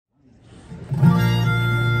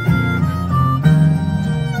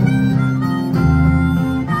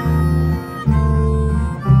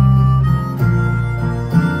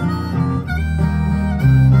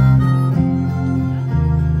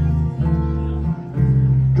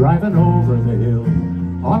driving over the hill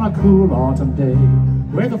on a cool autumn day,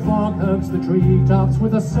 where the fog hugs the treetops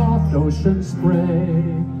with a soft ocean spray.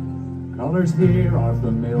 Colors here are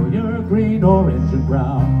familiar, green, orange, and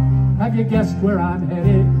brown. Have you guessed where I'm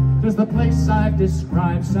headed? Does the place I've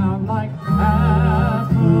described sound like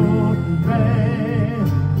Half Moon Bay?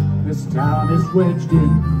 This town is wedged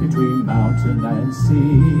in between mountain and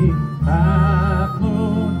sea. Half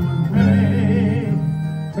Moon Bay.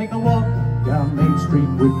 Take a walk down Main Street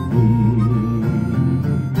with me.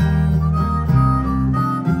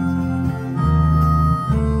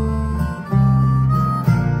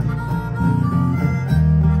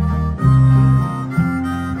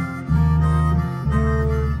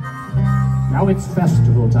 Now it's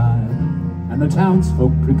festival time, and the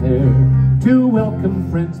townsfolk prepare to welcome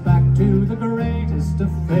friends back to the greatest of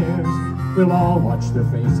fairs. We'll all watch their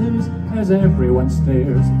faces as everyone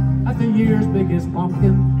stares at the year's biggest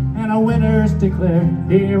pumpkin, and a winner's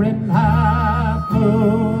declared here in Half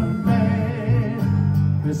Moon Bay.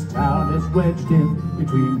 This town is wedged in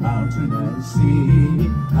between mountain and sea.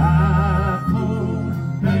 Half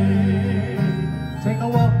Moon Bay. Take a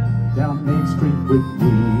walk down Main Street with me.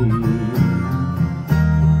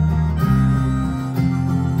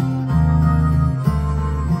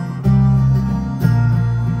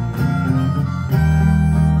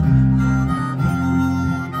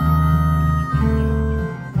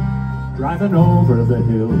 Driving over the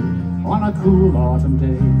hill on a cool autumn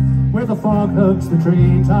day, where the fog hugs the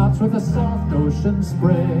treetops with a soft ocean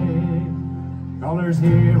spray. Colors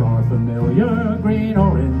here are familiar, green,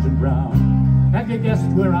 orange, and brown. Have you guessed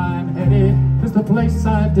where I'm headed? Does the place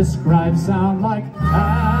I've described sound like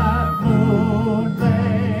Half Moon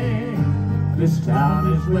Bay? This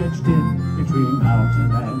town is wedged in between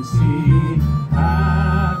mountain and sea.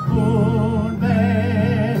 Half Moon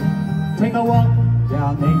Bay. Take a walk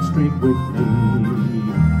down Main Street with me,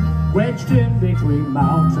 wedged in between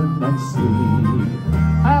mountain and sea.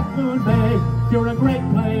 Half Moon Bay, you're a great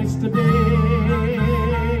place to be.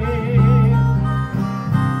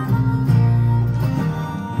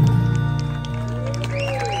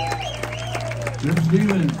 Jim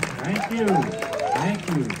Stevens, thank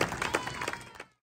you.